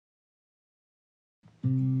Should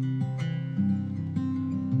I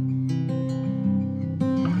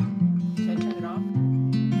turn it off?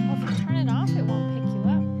 Well, if you turn it off, it won't pick you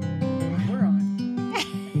up. We're on.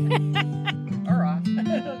 Or off.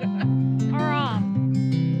 Or off.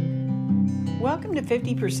 Welcome to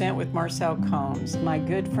 50% with Marcel Combs, my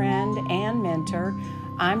good friend and mentor.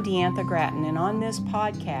 I'm Deantha Grattan, and on this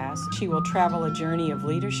podcast, she will travel a journey of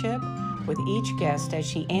leadership with each guest as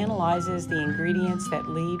she analyzes the ingredients that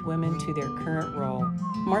lead women to their current role.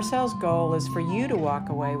 Marcel's goal is for you to walk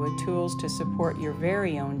away with tools to support your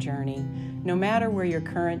very own journey, no matter where your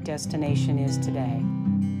current destination is today.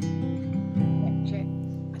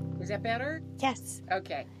 Is that better? Yes.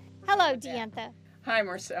 Okay. Hello, Deantha. Hi,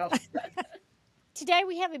 Marcel. Today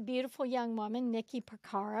we have a beautiful young woman, Nikkee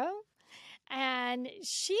Porcaro, and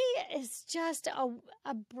she is just a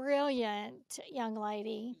brilliant young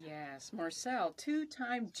lady. Yes, Marcel,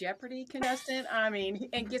 two-time Jeopardy contestant.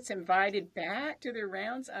 And gets invited back to the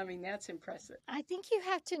rounds. That's impressive. I think you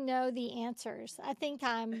have to know the answers. I think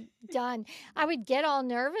I'm done. I would get all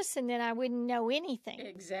nervous and then I wouldn't know anything.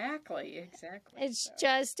 Exactly. It's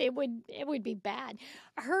just it would be bad.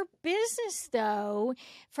 Her business, though,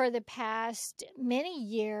 for the past many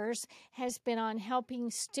years has been on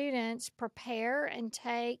helping students prepare and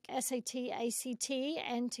take SAT, ACT,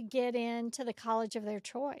 and to get into the college of their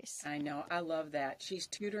choice. I know. I love that. She's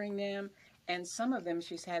tutoring them, and some of them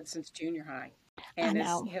she's had since junior high. And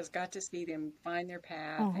has got to see them find their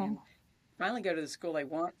path and finally go to the school they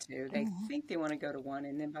want to. They think they want to go to one,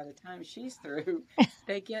 and then by the time she's through,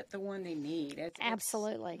 they get the one they need.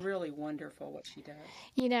 Absolutely. It's really wonderful what she does.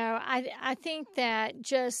 You know, I think that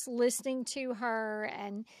just listening to her,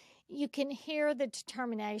 and you can hear the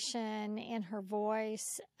determination in her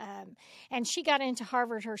voice. And she got into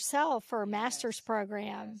Harvard herself for a master's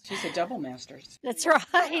program. She's a double master's. That's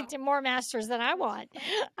right. More masters than I want.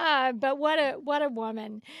 But what a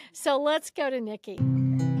woman. So let's go to Nikkee.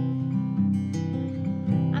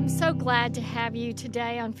 I'm so glad to have you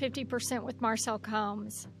today on 50% with Marcel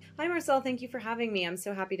Combs. Hi, Marcel. Thank you for having me. I'm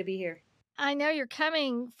so happy to be here. I know you're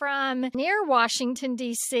coming from near Washington,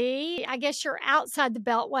 D.C. I guess you're outside the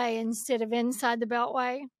Beltway instead of inside the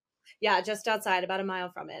Beltway. Yeah, just outside, about a mile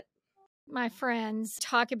from it. My friends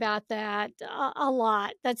talk about that a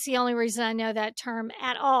lot. That's the only reason I know that term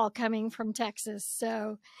at all, coming from Texas.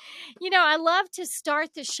 So, I love to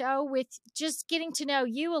start the show with just getting to know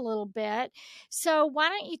you a little bit. So why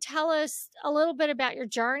don't you tell us a little bit about your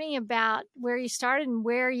journey, about where you started and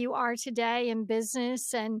where you are today in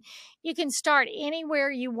business? And you can start anywhere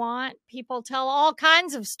you want. People tell all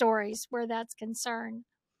kinds of stories where that's concerned.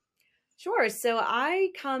 Sure. So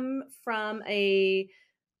I come from a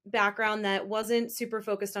background that wasn't super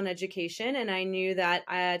focused on education, and I knew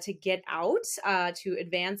that to get out, to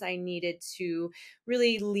advance, I needed to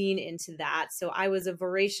really lean into that. So I was a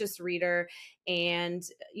voracious reader, and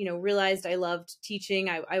realized I loved teaching.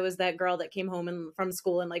 I was that girl that came home from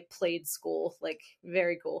school and played school,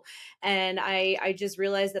 very cool. And I just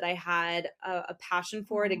realized that I had a passion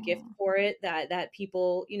for it, a gift for it, that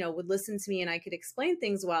people would listen to me and I could explain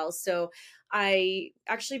things well. So I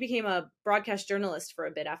actually became a broadcast journalist for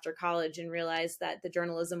a bit after college and realized that the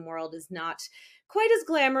journalism world is not quite as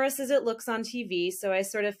glamorous as it looks on TV. So I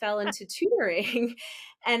sort of fell into tutoring.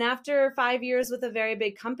 And after 5 years with a very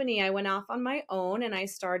big company, I went off on my own and I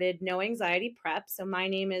started No Anxiety Prep. So my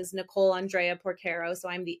name is Nicole Andrea Porcaro. So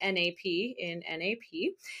I'm the NAP in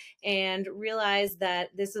NAP, and realized that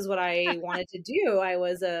this is what I wanted to do. I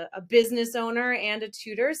was a business owner and a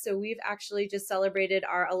tutor. So we've actually just celebrated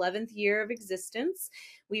our 11th year of existence.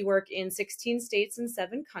 We work in 16 states and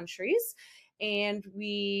 7 countries. And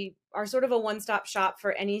we are sort of a one-stop shop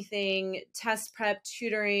for anything test prep,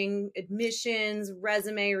 tutoring, admissions,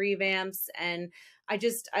 resume revamps. And I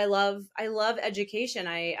love education.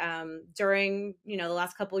 During, the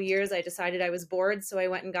last couple of years, I decided I was bored. So I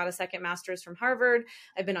went and got a second master's from Harvard.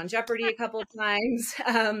 I've been on Jeopardy a couple of times.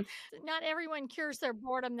 Not everyone cures their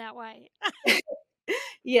boredom that way.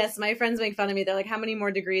 Yes, my friends make fun of me. They're like, how many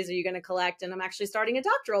more degrees are you going to collect? And I'm actually starting a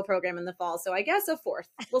doctoral program in the fall. So I guess a 4th.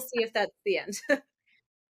 We'll see if that's the end.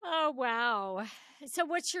 Oh, wow. So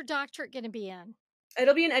what's your doctorate going to be in?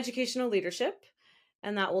 It'll be in educational leadership.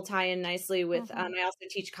 And that will tie in nicely with, I also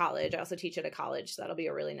teach college. I also teach at a college. So that'll be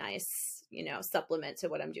a really nice, supplement to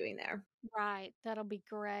what I'm doing there. Right. That'll be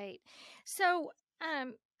great. So I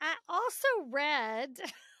also read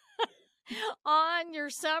on your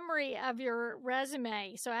summary of your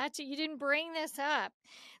resume, so you didn't bring this up,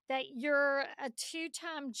 that you're a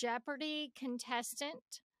 2-time Jeopardy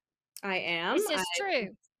contestant. I am. Is this true?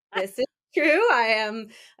 This is True. I am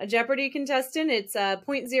a Jeopardy contestant. It's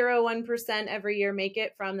 0.01% every year make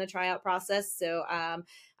it from the tryout process. So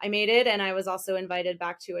I made it, and I was also invited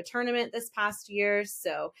back to a tournament this past year.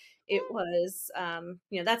 So it was,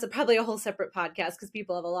 that's probably a whole separate podcast because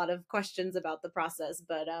people have a lot of questions about the process.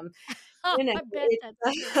 But Oh, you know, I bet that's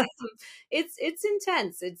true. it's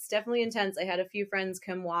intense. It's definitely intense. I had a few friends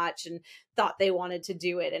come watch and thought they wanted to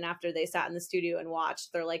do it, and after they sat in the studio and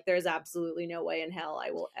watched, they're like, "There's absolutely no way in hell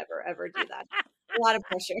I will ever do that." A lot of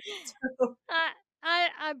pressure. So, I,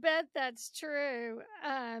 I bet that's true.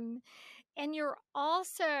 And you're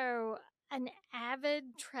also an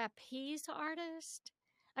avid trapeze artist.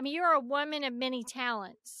 I mean, you're a woman of many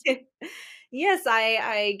talents. yes,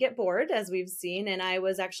 I get bored, as we've seen, and I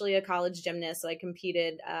was actually a college gymnast, so I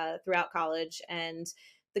competed throughout college. And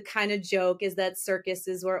the kind of joke is that circus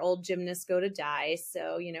is where old gymnasts go to die.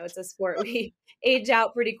 So it's a sport we age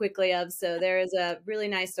out pretty quickly of. So there is a really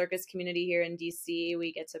nice circus community here in DC.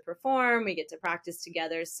 We get to perform, we get to practice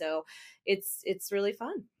together. So it's really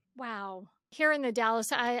fun. Wow. Here in the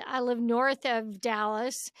Dallas, I live north of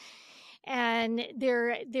Dallas, and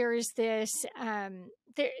there's this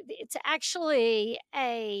it's actually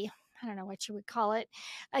a, I don't know what you would call it,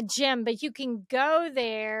 a gym, but you can go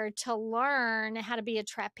there to learn how to be a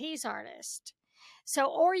trapeze artist. So,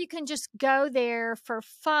 or you can just go there for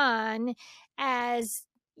fun as,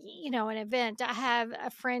 an event. I have a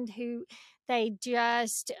friend who they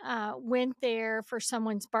just went there for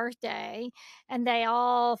someone's birthday, and they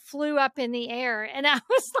all flew up in the air. And I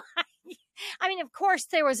was like, I mean, of course,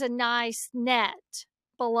 there was a nice net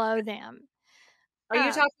below them. Are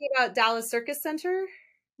you talking about Dallas Circus Center?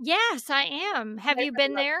 Yes, I am. Have you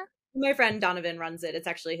been there? My friend Donovan runs it. It's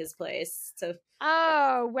actually his place. So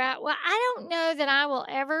Oh, wow. Well, I don't know that I will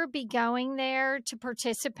ever be going there to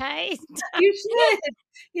participate. you should.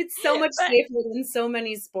 It's so much But safer than so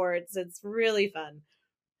many sports. It's really fun.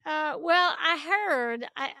 well, I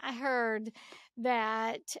heard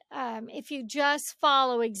that if you just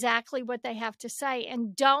follow exactly what they have to say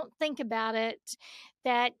and don't think about it,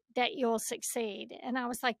 that you'll succeed. And I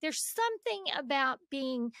was like, there's something about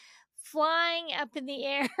being flying up in the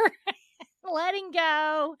air, letting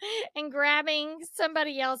go, and grabbing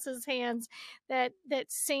somebody else's hands that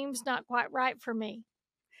seems not quite right for me.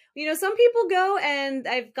 Some people go, and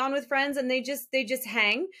I've gone with friends, and they just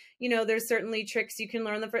hang. There's certainly tricks you can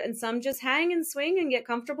learn and some just hang and swing and get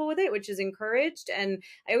comfortable with it, which is encouraged. And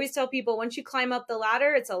I always tell people, once you climb up the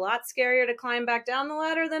ladder, it's a lot scarier to climb back down the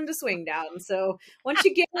ladder than to swing down. So once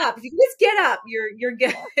you get up, if you just get up, you're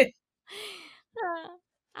good. Uh,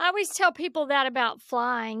 I always tell people that about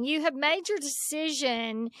flying. You have made your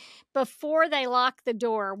decision before they lock the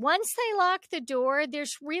door. Once they lock the door,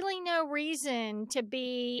 there's really no reason to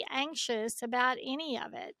be anxious about any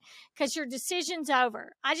of it because your decision's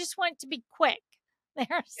over. I just want it to be quick. There's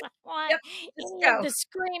I don't want Yep, just any of go. the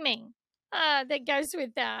screaming that goes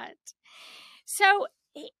with that. So,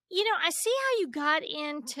 I see how you got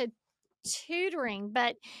into tutoring,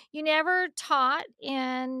 but you never taught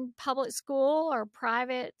in public school or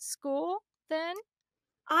private school then?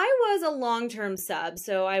 I was a long-term sub,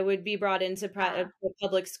 so I would be brought into Ah,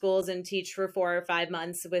 public schools and teach for 4 or 5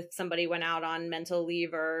 months with somebody went out on mental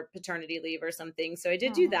leave or paternity leave or something. So I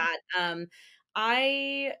did do mhm, that.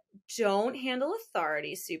 I don't handle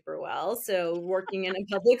authority super well, so working in a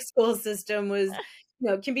public school system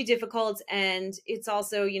can be difficult. And it's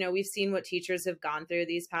also, we've seen what teachers have gone through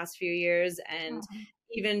these past few years, and mhm,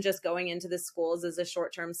 even just going into the schools as a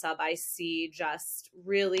short-term sub, I see just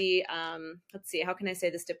really, let's see, how can I say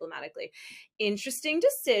this diplomatically? Interesting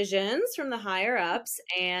decisions from the higher ups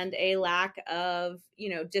and a lack of,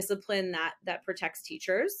 discipline that protects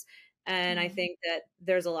teachers. And I mhm. think that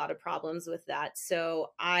there's a lot of problems with that.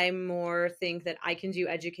 So I more think that I can do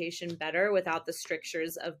education better without the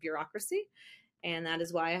strictures of bureaucracy. And that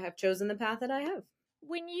is why I have chosen the path that I have.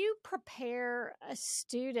 When you prepare a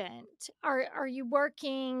student, are you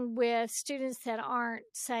working with students that aren't,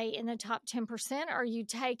 say, in the top 10%? Are you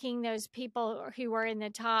taking those people who are in the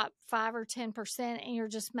top 5 or 10% and you're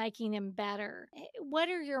just making them better? What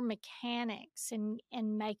are your mechanics in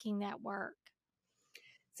making that work?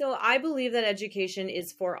 So I believe that education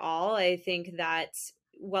is for all. I think that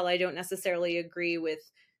while I don't necessarily agree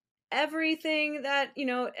with everything that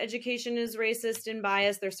education is racist and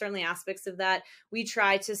biased, there's certainly aspects of that. We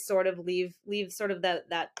try to sort of leave sort of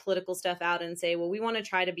that political stuff out and say, well, we want to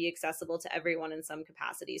try to be accessible to everyone in some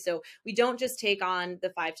capacity. So we don't just take on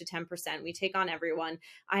the 5 to 10%, we take on everyone.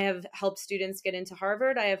 I have helped students get into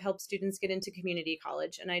Harvard, I have helped students get into community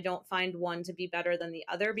college, and I don't find one to be better than the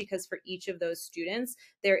other, because for each of those students,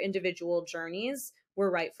 their individual journeys were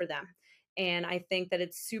right for them. And I think that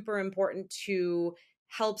it's super important to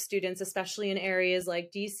help students, especially in areas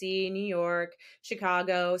like DC, New York,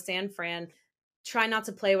 Chicago, San Fran, try not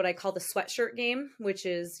to play what I call the sweatshirt game, which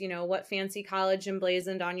is, what fancy college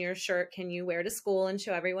emblazoned on your shirt can you wear to school and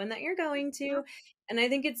show everyone that you're going to? And I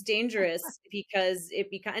think it's dangerous because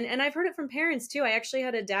and I've heard it from parents too. I actually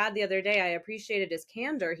had a dad the other day. I appreciated his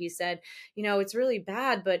candor. He said, it's really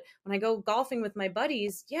bad, but when I go golfing with my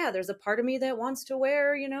buddies, yeah, there's a part of me that wants to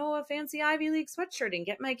wear, a fancy Ivy League sweatshirt and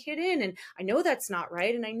get my kid in. And I know that's not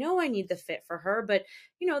right. And I know I need the fit for her, but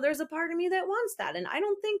there's a part of me that wants that. And I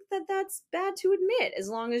don't think that that's bad to admit as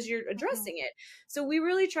long as you're addressing it. So we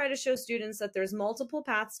really try to show students that there's multiple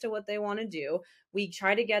paths to what they want to do. We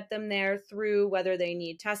try to get them there through whether they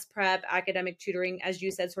need test prep, academic tutoring, as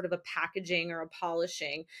you said, sort of a packaging or a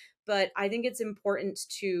polishing. But I think it's important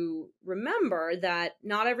to remember that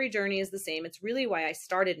not every journey is the same. It's really why I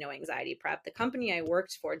started No Anxiety Prep. The company I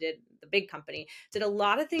worked for the big company, did a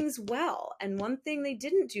lot of things well. And one thing they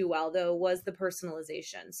didn't do well, though, was the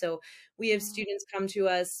personalization. So we have students come to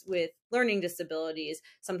us with learning disabilities,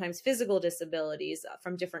 sometimes physical disabilities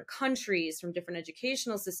from different countries, from different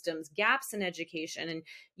educational systems, gaps in education. And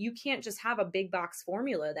you can't just have a big box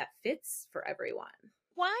formula that fits for everyone.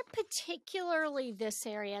 Why particularly this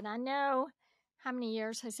area? And I know, how many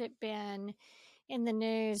years has it been in the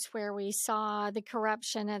news where we saw the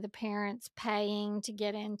corruption of the parents paying to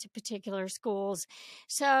get into particular schools?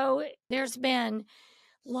 So there's been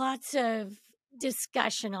lots of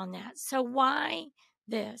discussion on that. So why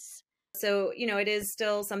this? So, it is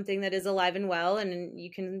still something that is alive and well. And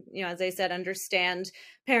you can, as I said, understand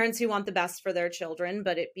parents who want the best for their children,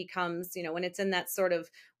 but it becomes, when it's in that sort of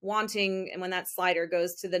wanting, and when that slider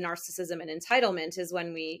goes to the narcissism and entitlement is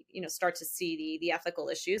when we, start to see the ethical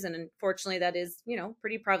issues. And unfortunately, that is,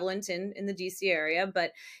 pretty prevalent in the DC area.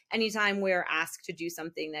 But anytime we're asked to do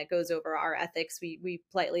something that goes over our ethics, we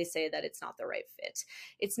politely say that it's not the right fit.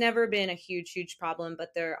 It's never been a huge problem, but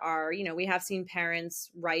there are, we have seen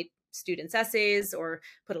parents write students' essays or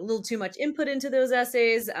put a little too much input into those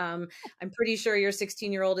essays. I'm pretty sure your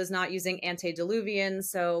 16-year-old is not using antediluvian,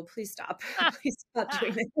 so please stop. Please stop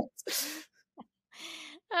doing that.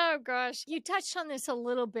 Oh gosh, you touched on this a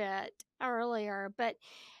little bit earlier, but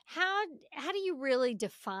how do you really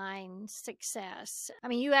define success? I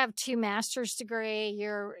mean, you have 2 master's degree,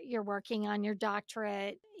 you're working on your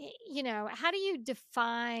doctorate. How do you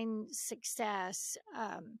define success,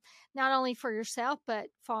 not only for yourself but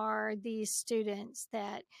for these students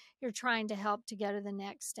that you're trying to help to go to the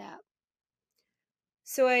next step?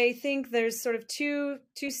 So I think there's sort of two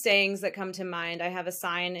sayings that come to mind. I have a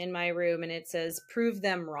sign in my room and it says "Prove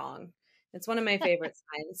them wrong." It's one of my favorite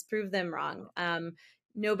signs. Prove them wrong.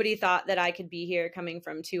 Nobody thought that I could be here coming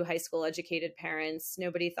from 2 high school educated parents.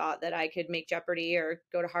 Nobody thought that I could make Jeopardy or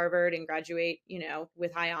go to Harvard and graduate,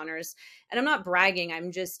 with high honors. And I'm not bragging.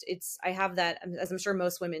 I have that, as I'm sure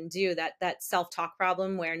most women do, that self-talk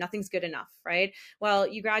problem where nothing's good enough, right? Well,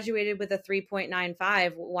 you graduated with a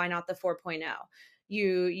 3.95. Why not the 4.0?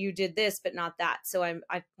 You did this but not that. So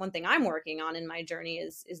one thing I'm working on in my journey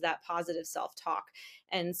is that positive self-talk.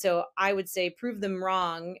 And so I would say prove them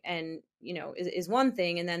wrong, and is one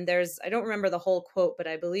thing. And then I don't remember the whole quote, but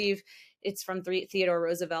I believe it's from Theodore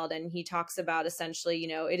Roosevelt, and he talks about essentially,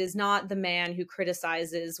 it is not the man who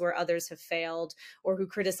criticizes where others have failed or who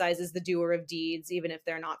criticizes the doer of deeds even if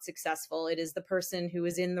they're not successful. It is the person who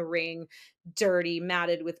is in the ring, dirty,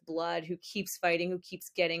 matted with blood, who keeps fighting, who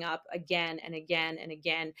keeps getting up again and again and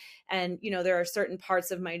again. And there are certain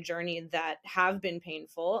parts of my journey that have been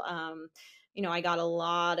painful. I got a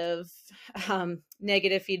lot of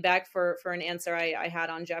negative feedback for an answer I had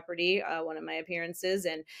on Jeopardy, one of my appearances.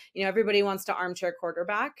 And, everybody wants to armchair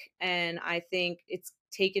quarterback. And I think it's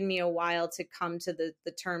taken me a while to come to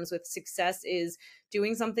the terms with success is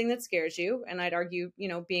doing something that scares you. And I'd argue,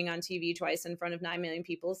 being on TV twice in front of 9 million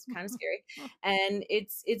people is kind of scary. And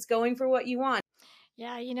it's going for what you want.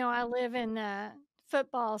 Yeah, I live in the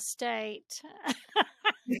football state.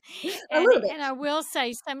 A little bit. And I will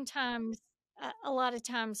say sometimes, a lot of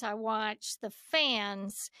times I watch the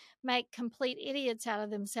fans make complete idiots out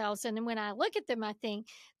of themselves. And then when I look at them, I think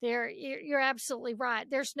you're absolutely right.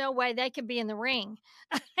 There's no way they could be in the ring.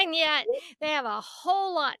 And yet they have a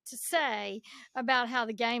whole lot to say about how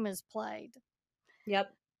the game is played.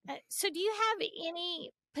 Yep. So do you have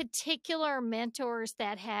any particular mentors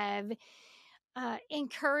that have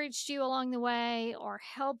encouraged you along the way or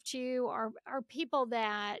helped you, or people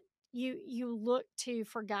that you look to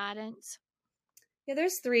for guidance? Yeah,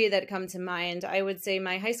 there's three that come to mind. I would say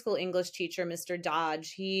my high school English teacher, Mr.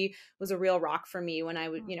 Dodge, he was a real rock for me when I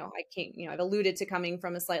would, I came, I've alluded to coming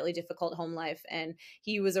from a slightly difficult home life, and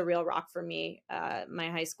he was a real rock for me,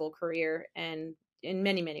 my high school career, and in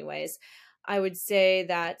many, many ways. I would say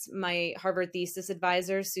that my Harvard thesis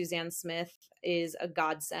advisor, Suzanne Smith, is a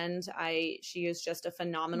godsend. She is just a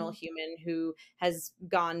phenomenal Mm. human who has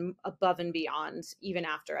gone above and beyond even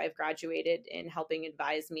after I've graduated in helping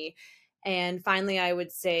advise me. And finally, I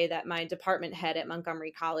would say that my department head at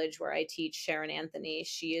Montgomery College, where I teach, Sharon Anthony,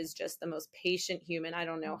 she is just the most patient human. I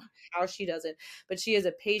don't know how she does it, but she is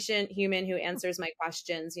a patient human who answers my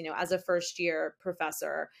questions. As a first year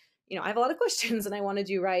professor, I have a lot of questions and I want to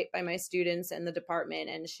do right by my students and the department.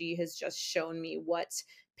 And she has just shown me what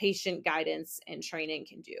patient guidance and training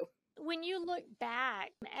can do. When you look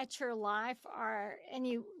back at your life, and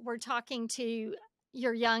you were talking to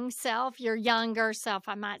your young self, your younger self,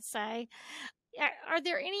 I might say, are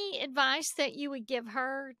there any advice that you would give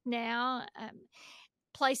her now?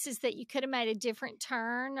 Places that you could have made a different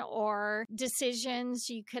turn or decisions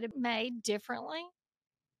you could have made differently?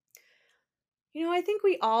 I think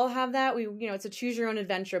we all have that. It's a choose your own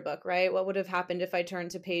adventure book, right? What would have happened if I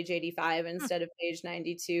turned to page 85 instead of page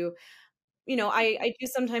 92? I do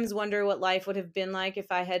sometimes wonder what life would have been like if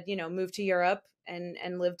I had, moved to Europe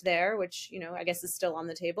and lived there, which, I guess is still on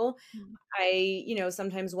the table. Mm. I,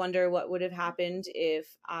 sometimes wonder what would have happened if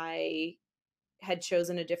I had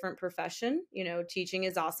chosen a different profession. Teaching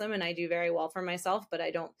is awesome and I do very well for myself, but I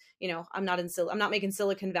don't, I'm not making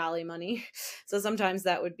Silicon Valley money. So sometimes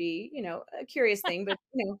that would be, a curious thing, but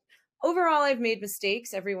overall I've made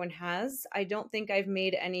mistakes. Everyone has. I don't think I've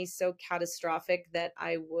made any so catastrophic that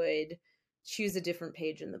I would choose a different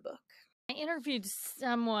page in the book. I interviewed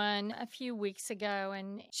someone a few weeks ago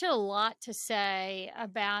and she had a lot to say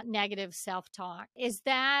about negative self talk. Is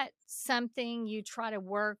that something you try to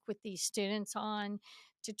work with these students on,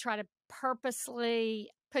 to try to purposely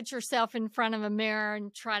put yourself in front of a mirror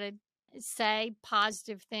and try to say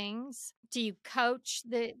positive things? Do you coach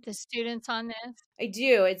the students on this? I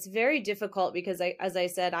do. It's very difficult because as I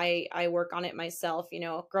said, I work on it myself.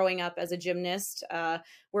 Growing up as a gymnast,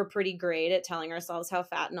 we're pretty great at telling ourselves how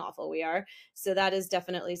fat and awful we are. So that is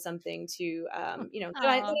definitely something to, that Oh,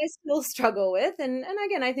 I still struggle with. And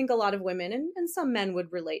again, I think a lot of women and some men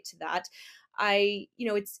would relate to that.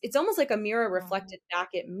 It's almost like a mirror reflected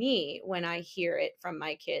back at me when I hear it from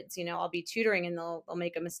my kids. I'll be tutoring and they'll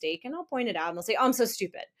make a mistake and I'll point it out and they'll say, "Oh, I'm so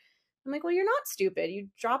stupid." I'm like, well, you're not stupid. You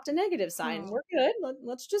dropped a negative sign. oh. We're good.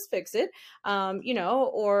 Let's just fix it.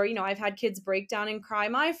 I've had kids break down and cry.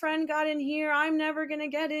 My friend got in here. I'm never going to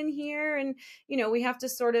get in here. And, we have to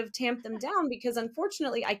sort of tamp them down because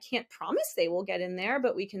unfortunately, I can't promise they will get in there,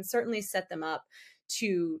 but we can certainly set them up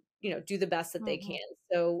to, do the best that they Mhm. can.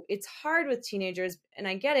 So it's hard with teenagers. And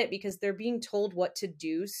I get it because they're being told what to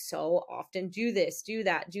do so often. Do this, do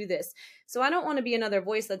that, do this. So I don't want to be another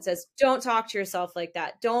voice that says, don't talk to yourself like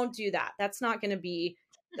that. Don't do that. That's not going to be,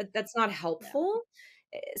 that's not No. helpful.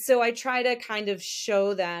 So I try to kind of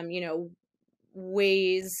show them,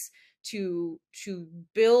 ways to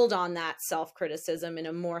build on that self-criticism in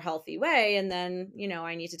a more healthy way. And then,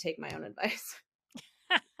 I need to take my own advice.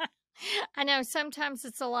 I know sometimes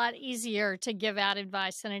it's a lot easier to give out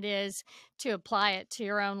advice than it is to apply it to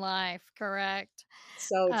your own life, correct?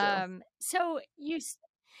 So true.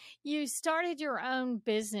 You started your own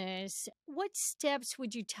business. What steps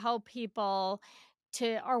would you tell people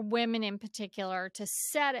to, or women in particular, to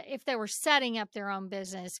set, if they were setting up their own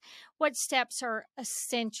business? What steps are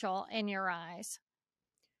essential in your eyes?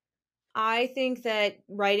 I think that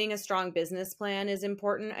writing a strong business plan is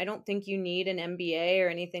important. I don't think you need an MBA or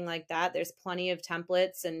anything like that. There's plenty of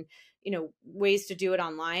templates and, ways to do it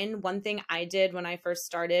online. One thing I did when I first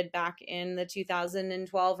started back in the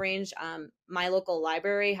 2012 range, my local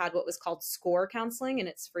library had what was called SCORE counseling, and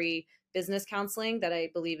it's free business counseling that I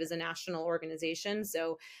believe is a national organization.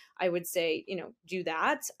 So I would say, do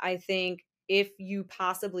that. I think if you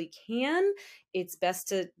possibly can, it's best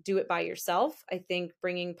to do it by yourself. I think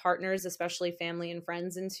bringing partners, especially family and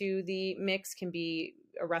friends, into the mix can be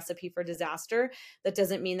a recipe for disaster. That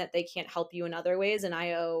doesn't mean that they can't help you in other ways. And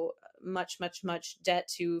I owe much, much, much debt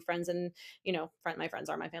to friends and, my friends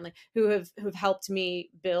are my family who've helped me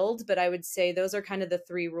build. But I would say those are kind of the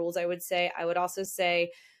three rules I would say. I would also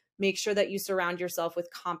say, make sure that you surround yourself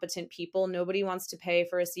with competent people. Nobody wants to pay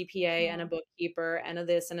for a CPA and a Mm. bookkeeper and a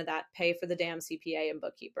this and a that. Pay for the damn CPA and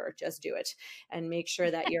bookkeeper. Just do it and make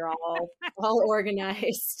sure that you're all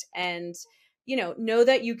organized and know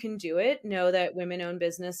that you can do it. Know that women-owned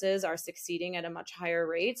businesses are succeeding at a much higher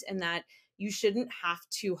rate and that you shouldn't have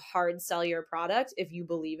to hard sell your product if you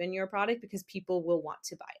believe in your product, because people will want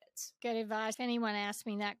to buy it. Good advice. If anyone asks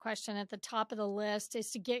me that question, at the top of the list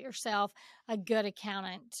is to get yourself a good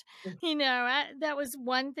accountant. That was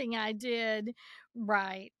one thing I did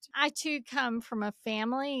right. I too come from a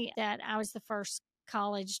family that I was the first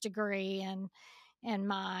college degree in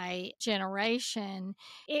my generation.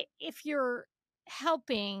 If you're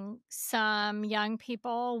helping some young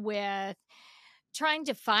people with trying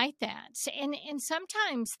to fight that. And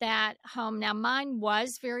sometimes that home, now mine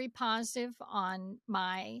was very positive on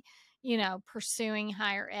my, pursuing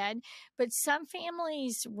higher ed, but some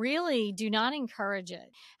families really do not encourage it.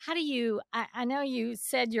 How do you, I know you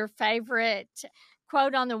said your favorite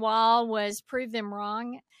quote on the wall was prove them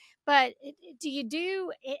wrong. But do you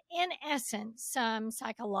do, in essence, some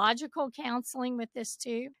psychological counseling with this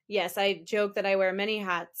too? Yes, I joke that I wear many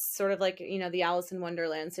hats, sort of like, the Alice in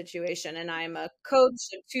Wonderland situation. And I'm a coach,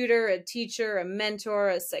 a tutor, a teacher, a mentor,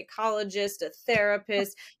 a psychologist, a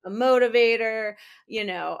therapist, a motivator,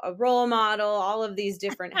 a role model, all of these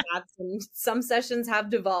different hats. And some sessions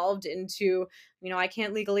have devolved into, I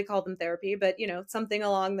can't legally call them therapy, but, something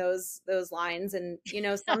along those lines. And,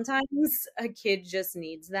 sometimes a kid just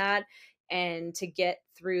needs that. And to get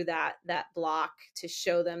through that block, to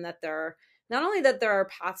show them that not only that there are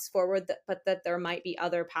paths forward, but that there might be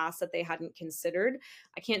other paths that they hadn't considered.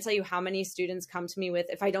 I can't tell you how many students come to me with,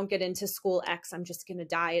 if I don't get into school X, I'm just going to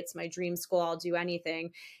die. It's my dream school. I'll do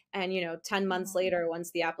anything. And, 10 months later,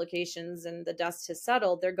 once the applications and the dust has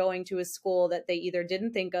settled, they're going to a school that they either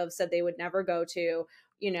didn't think of, said they would never go to.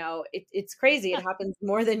 It's crazy. It happens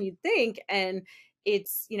more than you'd think. And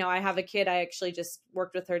it's, I have a kid, I actually just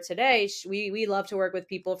worked with her today. We love to work with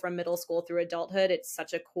people from middle school through adulthood. It's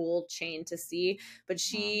such a cool chain to see, but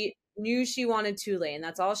she knew she wanted Tulane.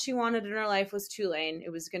 That's all she wanted in her life was Tulane.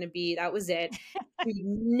 It was going to be, that was it. She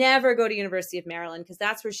would never go to University of Maryland because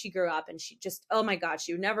that's where she grew up. And she just, oh my God,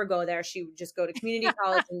 she would never go there. She would just go to community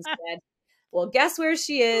college instead. Well, guess where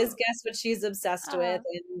she is? Guess what she's obsessed with?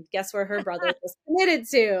 And guess where her brother was committed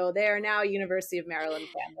to? They are now University of Maryland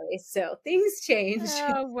family. So things change.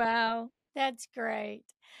 Oh, wow. That's great.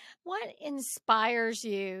 What inspires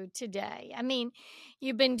you today? I mean,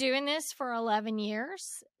 you've been doing this for 11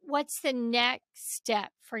 years. What's the next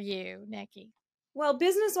step for you, Nikkee? Well,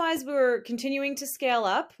 business-wise, we're continuing to scale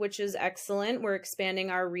up, which is excellent. We're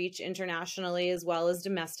expanding our reach internationally as well as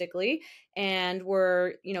domestically. And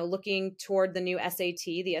we're, looking toward the new SAT.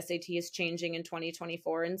 The SAT is changing in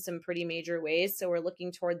 2024 in some pretty major ways. So we're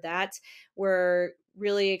looking toward that. We're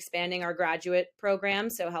really expanding our graduate program.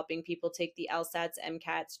 So helping people take the LSATs,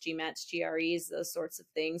 MCATs, GMATs, GREs, those sorts of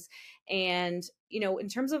things. And, in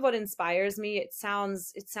terms of what inspires me, it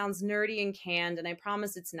sounds nerdy and canned, and I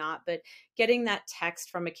promise it's not, but getting that text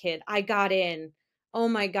from a kid, I got in. Oh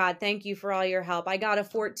my God, thank you for all your help. I got a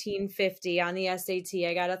 1450 on the SAT.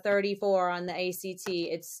 I got a 34 on the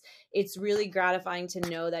ACT. It's really gratifying to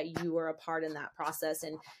know that you were a part in that process.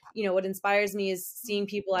 And, what inspires me is seeing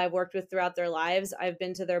people I've worked with throughout their lives. I've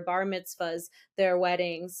been to their bar mitzvahs, their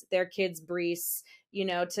weddings, their kids' briefs,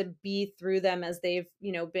 to be through them as they've,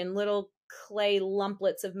 been little clay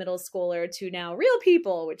lumplets of middle schooler to now real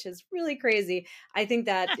people, which is really crazy. I think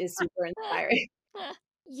that is super inspiring.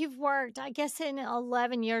 You've worked, I guess, in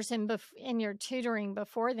 11 years in your tutoring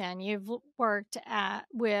before then. You've worked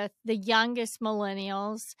with the youngest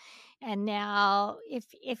millennials. And now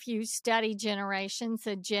if you study generations,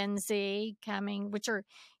 the Gen Z coming, which are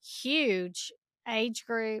huge age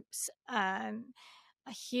groups, a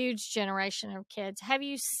huge generation of kids. Have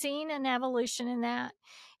you seen an evolution in that?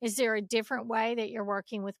 Is there a different way that you're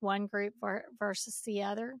working with one group versus the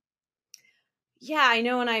other? Yeah, I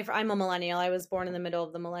know. And I'm a millennial. I was born in the middle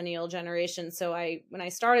of the millennial generation. So when I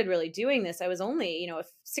started really doing this, I was only,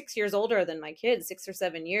 6 years older than my kids, 6 or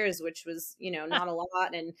 7 years, which was, not a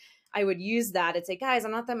lot. And I would use that. I'd say, guys,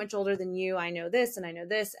 I'm not that much older than you. I know this and I know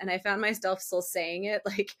this. And I found myself still saying it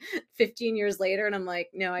like 15 years later. And I'm like,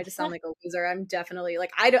 no, I just sound like a loser. I'm definitely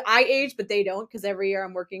like, I age, but they don't, because every year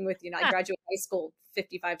I'm working with, I graduate high school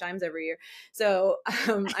 55 times every year. So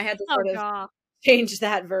I had to sort of God. change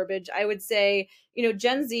that verbiage. I would say,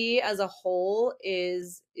 Gen Z as a whole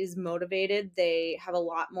is motivated. They have a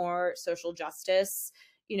lot more social justice,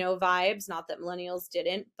 vibes. Not that millennials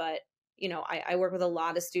didn't, but I work with a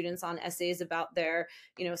lot of students on essays about their,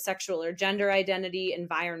 sexual or gender identity,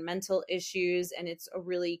 environmental issues, and it's a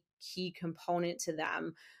really key component to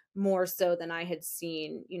them, more so than I had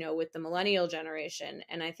seen, with the millennial generation.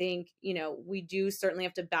 And I think, we do certainly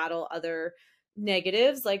have to battle other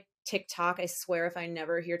negatives like TikTok. I swear if I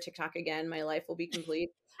never hear TikTok again, my life will be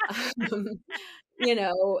complete. Um, you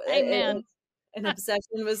know, Amen. an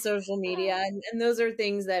obsession with social media. And those are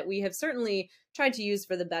things that we have certainly tried to use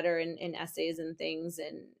for the better in essays and things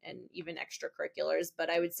and even extracurriculars. But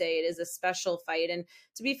I would say it is a special fight. And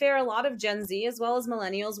to be fair, a lot of Gen Z as well as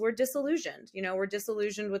millennials were disillusioned. You know, we're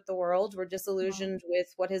disillusioned with the world. We're disillusioned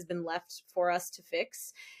with what has been left for us to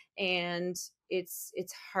fix. And it's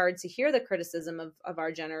hard to hear the criticism of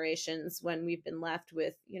our generations when we've been left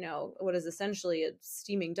with, you know, what is essentially a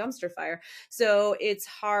steaming dumpster fire. So it's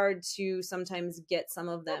hard to sometimes get some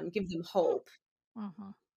of them, give them hope.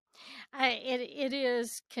 Mhm. It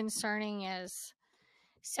is concerning as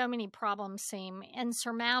so many problems seem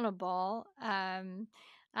insurmountable. I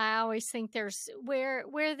always think there's where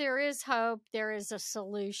there is hope, there is a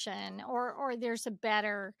solution, or there's a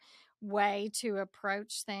better way to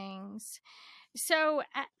approach things. So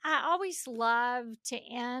I always love to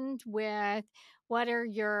end with, what are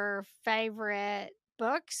your favorite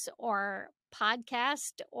books or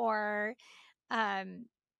podcast or um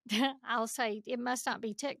I'll say it must not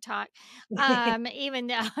be TikTok, even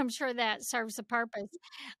though I'm sure that serves a purpose.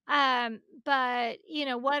 But you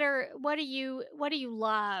know, what do you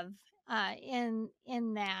love in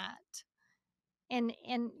that,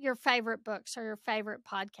 in your favorite books or your favorite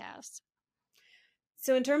podcasts?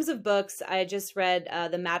 So, in terms of books, I just read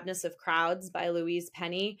The Madness of Crowds by Louise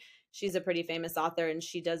Penny. She's a pretty famous author and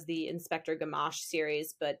she does the Inspector Gamache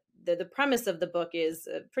series. But the premise of the book is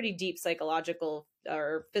a pretty deep psychological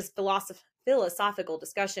or philosophical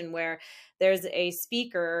discussion where there's a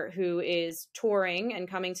speaker who is touring and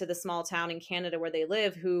coming to the small town in Canada where they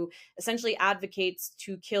live, who essentially advocates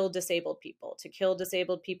to kill disabled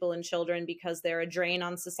people and children because they're a drain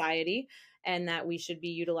on society, and that we should be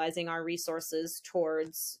utilizing our resources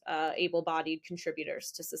towards able-bodied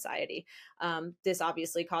contributors to society. This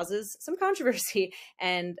obviously causes some controversy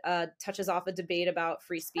and touches off a debate about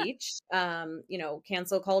free speech, you know,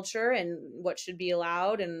 cancel culture and what should be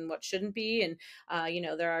allowed and what shouldn't be. And, you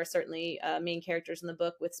know, there are certainly main characters in the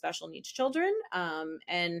book with special needs children.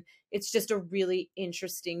 And it's just a really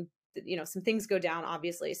interesting, you know, some things go down,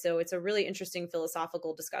 obviously. So it's a really interesting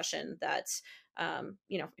philosophical discussion that,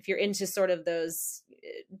 you know, if you're into sort of those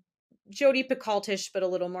Jodi Picoultish, but a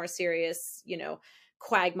little more serious, you know,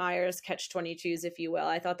 quagmires, catch-22s, if you will.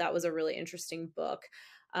 I thought that was a really interesting book.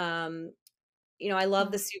 You know, I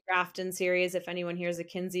love the Sue Grafton series. If anyone here is a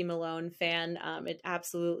Kinsey Malone fan, it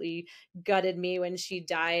absolutely gutted me when she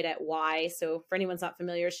died at Y. So for anyone's not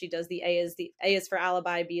familiar, she does the A is for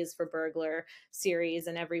alibi, B is for burglar series,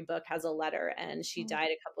 and every book has a letter. And she died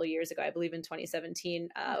a couple of years ago, I believe in 2017,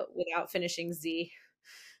 without finishing Z.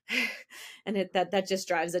 And that just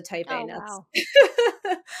drives a type A Oh nuts.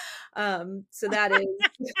 wow. So that is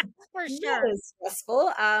For that sure. is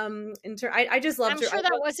stressful. I just loved I'm her. sure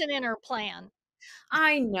that wasn't in her plan.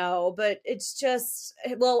 I know, but it's just,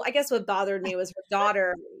 well, I guess what bothered me was her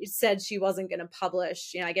daughter said she wasn't going to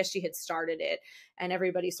publish. You know, I guess she had started it and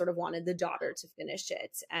everybody sort of wanted the daughter to finish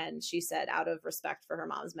it. And she said, out of respect for her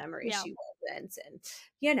mom's memory, Yeah. she wasn't. And,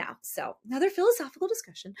 you know, so another philosophical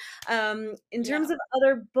discussion. In terms Yeah. of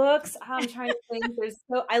other books, I'm trying to think.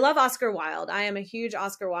 I love Oscar Wilde. I am a huge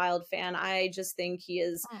Oscar Wilde fan. I just think he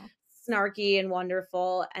is snarky and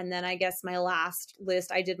wonderful. And then I guess my last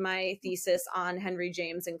list, I did my thesis on Henry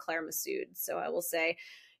James and Claire Massoud. So I will say,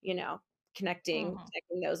 you know, connecting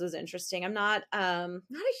those was interesting. I'm not a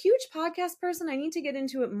huge podcast person. I need to get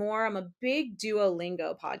into it more. I'm a big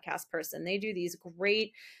Duolingo podcast person. They do these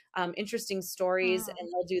great interesting stories, and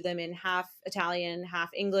they'll do them in half Italian, half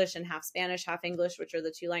English, and half Spanish, half English, which are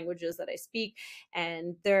the two languages that I speak.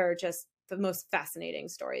 And they're just the most fascinating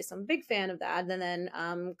stories. So I'm a big fan of that. And then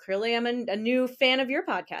clearly I'm a new fan of your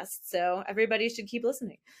podcast. So everybody should keep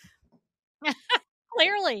listening.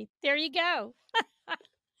 Clearly, there you go.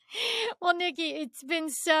 Well, Nikkee, it's been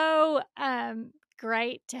so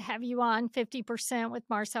great to have you on 50% with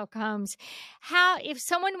Marcel Combs. If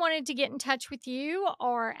someone wanted to get in touch with you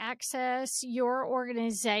or access your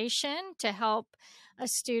organization to help a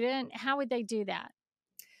student, how would they do that?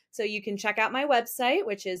 So you can check out my website,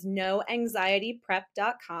 which is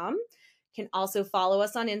noanxietyprep.com. Can also follow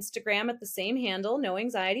us on Instagram at the same handle, No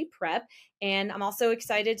Anxiety Prep. And I'm also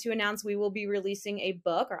excited to announce we will be releasing a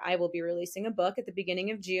book, or I will be releasing a book at the beginning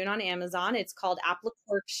of June on Amazon. It's called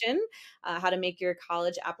Application, How to Make Your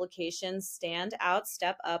College Application Stand Out,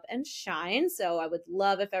 Step Up, and Shine. So I would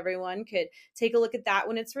love if everyone could take a look at that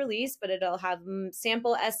when it's released, but it'll have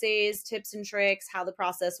sample essays, tips and tricks, how the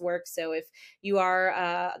process works. So if you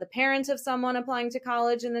are the parent of someone applying to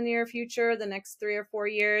college in the near future, the next 3 or 4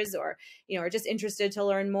 years, or are just interested to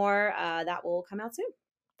learn more, that will come out soon.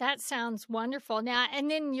 That sounds wonderful. Now, and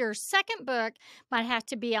then your second book might have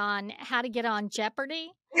to be on how to get on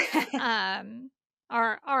Jeopardy, um,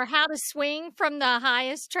 or how to swing from the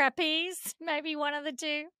highest trapeze. Maybe one of the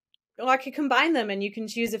two. Well, I could combine them, and you can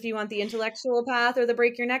choose if you want the intellectual path or the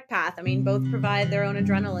break your neck path. I mean, both provide their own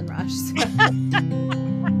adrenaline rush.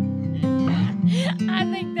 I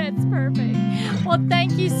think that's perfect. Well,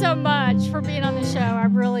 thank you so much for being on the show. I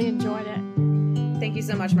really enjoyed it. Thank you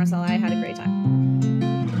so much, Marcella. I had a great time.